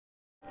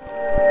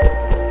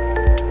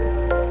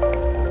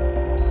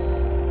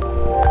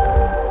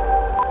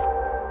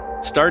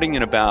Starting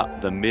in about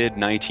the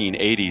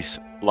mid-1980s,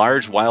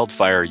 large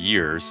wildfire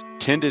years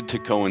tended to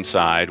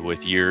coincide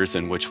with years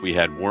in which we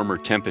had warmer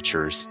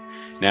temperatures.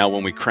 Now,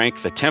 when we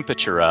crank the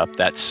temperature up,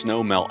 that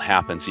snow melt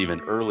happens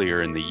even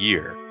earlier in the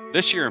year.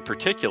 This year in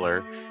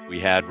particular, we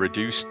had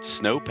reduced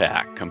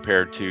snowpack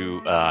compared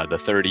to the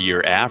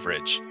 30-year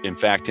average. In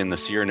fact, in the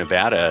Sierra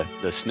Nevada,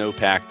 the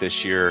snowpack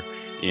this year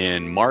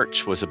in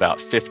March was about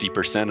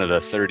 50% of the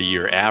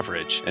 30-year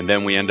average. And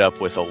then we end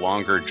up with a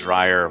longer,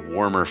 drier,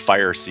 warmer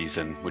fire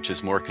season, which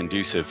is more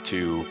conducive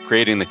to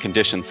creating the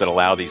conditions that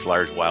allow these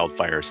large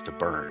wildfires to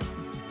burn.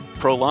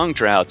 Prolonged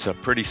drought's a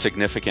pretty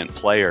significant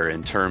player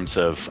in terms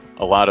of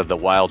a lot of the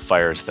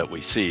wildfires that we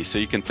see. So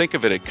you can think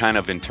of it kind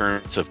of in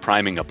terms of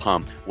priming a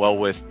pump. Well,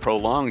 with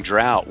prolonged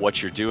drought,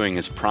 what you're doing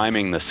is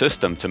priming the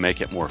system to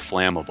make it more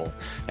flammable.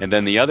 And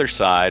then the other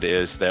side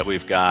is that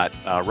we've got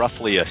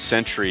roughly a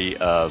century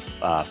of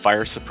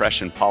fire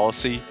suppression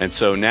policy. And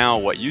so now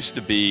what used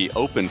to be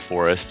open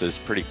forest is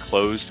pretty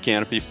closed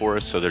canopy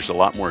forest. So there's a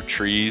lot more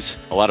trees,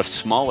 a lot of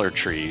smaller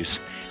trees.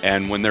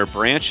 And when their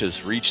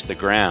branches reach the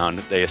ground,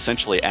 they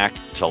essentially act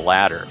as a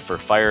ladder for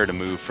fire to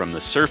move from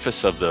the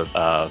surface of the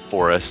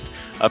forest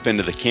up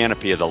into the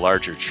canopy of the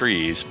larger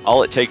trees.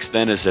 All it takes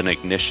then is an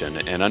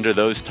ignition, and under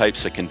those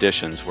types of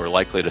conditions, we're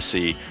likely to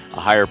see a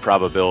higher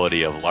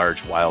probability of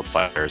large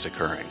wildfires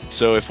occurring.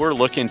 So if we're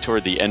looking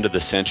toward the end of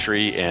the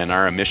century and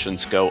our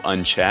emissions go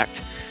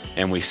unchecked,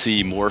 and we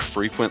see more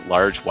frequent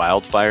large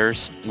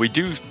wildfires, we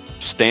do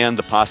stand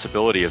the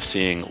possibility of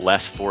seeing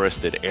less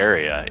forested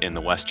area in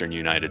the western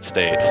United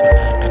States.